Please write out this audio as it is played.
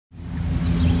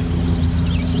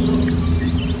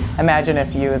Imagine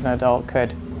if you as an adult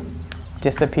could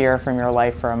disappear from your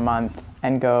life for a month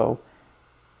and go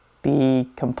be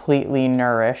completely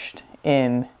nourished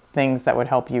in things that would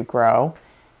help you grow.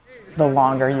 The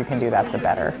longer you can do that, the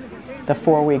better. The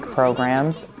 4-week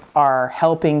programs are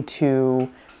helping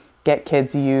to get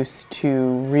kids used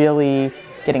to really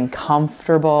getting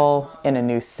comfortable in a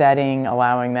new setting,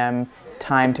 allowing them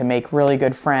time to make really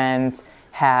good friends,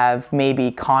 have maybe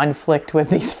conflict with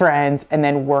these friends, and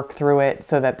then work through it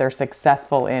so that they're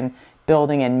successful in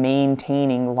building and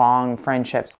maintaining long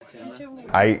friendships.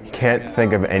 I can't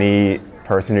think of any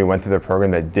person who went through the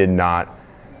program that did not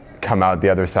come out the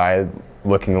other side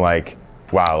looking like,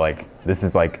 wow, like this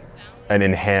is like an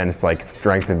enhanced, like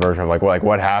strengthened version of like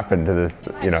what happened to this,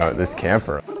 this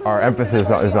camper. Our emphasis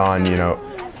is on,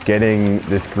 getting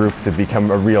this group to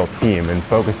become a real team and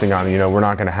focusing on, we're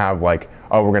not going to have like,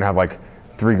 oh, we're going to have like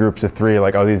 3 groups of 3,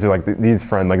 like, oh, these are like these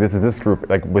friends, like this is this group,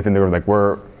 like within the group,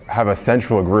 like have a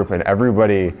central group and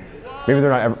everybody, maybe they're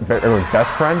not everyone's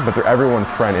best friend, but they're everyone's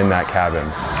friend in that cabin.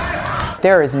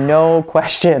 There is no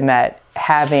question that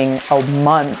having a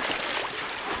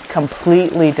month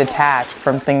completely detached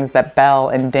from things that bell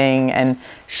and ding and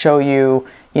show you,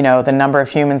 the number of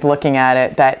humans looking at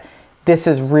it, that this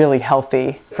is really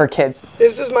healthy for kids.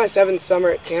 This is my 7th summer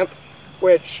at camp,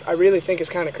 which I really think is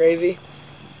kind of crazy.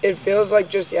 It feels like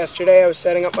just yesterday I was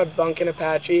setting up my bunk in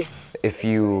Apache. If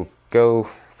you go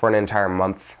for an entire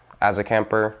month as a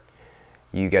camper,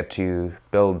 you get to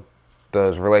build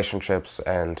those relationships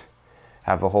and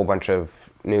have a whole bunch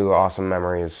of new awesome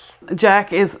memories.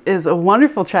 Jack is a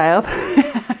wonderful child,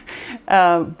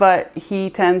 but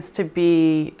he tends to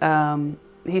be,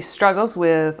 he struggles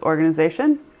with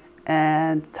organization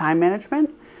and time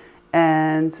management,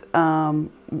 and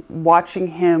watching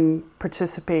him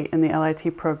participate in the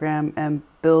LIT program and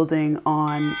building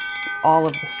on all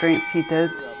of the strengths he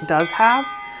does have,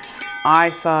 I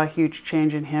saw a huge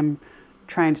change in him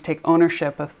trying to take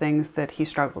ownership of things that he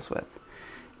struggles with.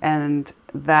 And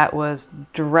that was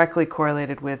directly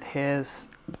correlated with his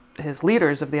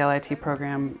leaders of the LIT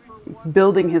program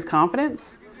building his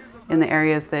confidence in the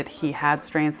areas that he had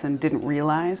strengths and didn't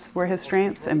realize were his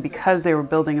strengths. And because they were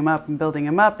building him up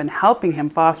and helping him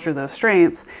foster those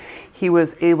strengths, he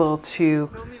was able to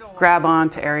grab on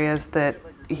to areas that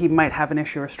he might have an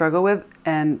issue or struggle with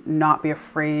and not be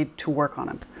afraid to work on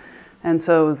them. And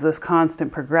so it was this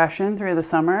constant progression through the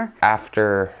summer.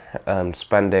 After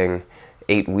spending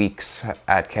 8 weeks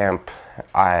at camp,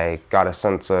 I got a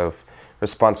sense of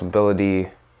responsibility.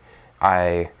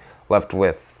 I left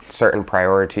with certain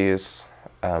priorities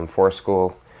for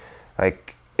school.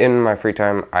 Like in my free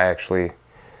time, I actually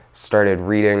started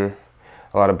reading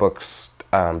a lot of books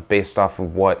based off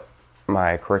of what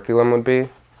my curriculum would be.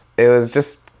 It was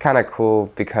just kind of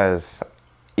cool because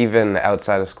even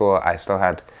outside of school, I still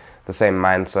had the same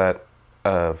mindset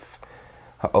of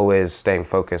always staying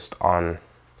focused on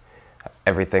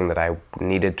everything that I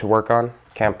needed to work on.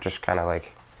 Camp just kind of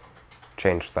like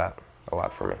changed that a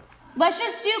lot for me. Let's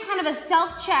just do kind of a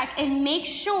self-check and make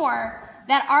sure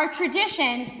that our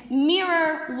traditions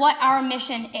mirror what our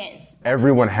mission is.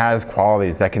 Everyone has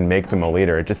qualities that can make them a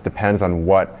leader. It just depends on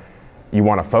what you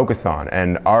want to focus on.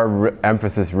 And our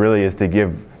emphasis really is to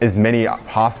give as many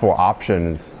possible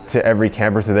options to every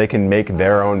camper so they can make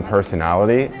their own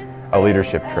personality a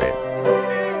leadership trait.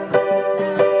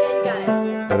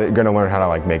 They're going to learn how to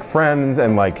like make friends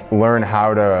and like learn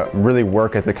how to really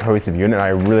work as a cohesive unit. And I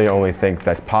really only think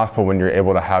that's possible when you're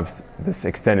able to have this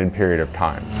extended period of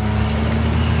time.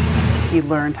 He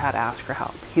learned how to ask for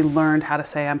help. He learned how to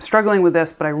say, I'm struggling with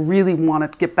this, but I really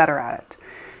want to get better at it.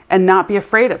 And not be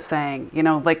afraid of saying,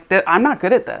 I'm not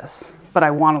good at this, but I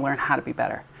want to learn how to be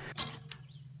better.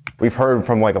 We've heard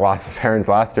from like lots of parents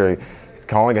last year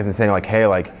calling us and saying like, hey,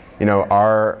 like,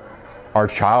 our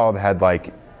child had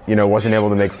like, wasn't able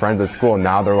to make friends at school, and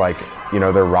now they're like,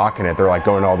 they're rocking it. They're like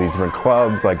going to all these different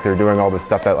clubs, like they're doing all this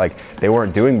stuff that like they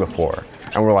weren't doing before.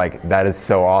 And we're like, that is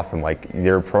so awesome. Like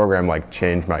your program like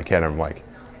changed my kid. I'm like,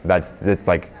 it's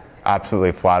like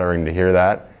absolutely flattering to hear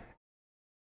that.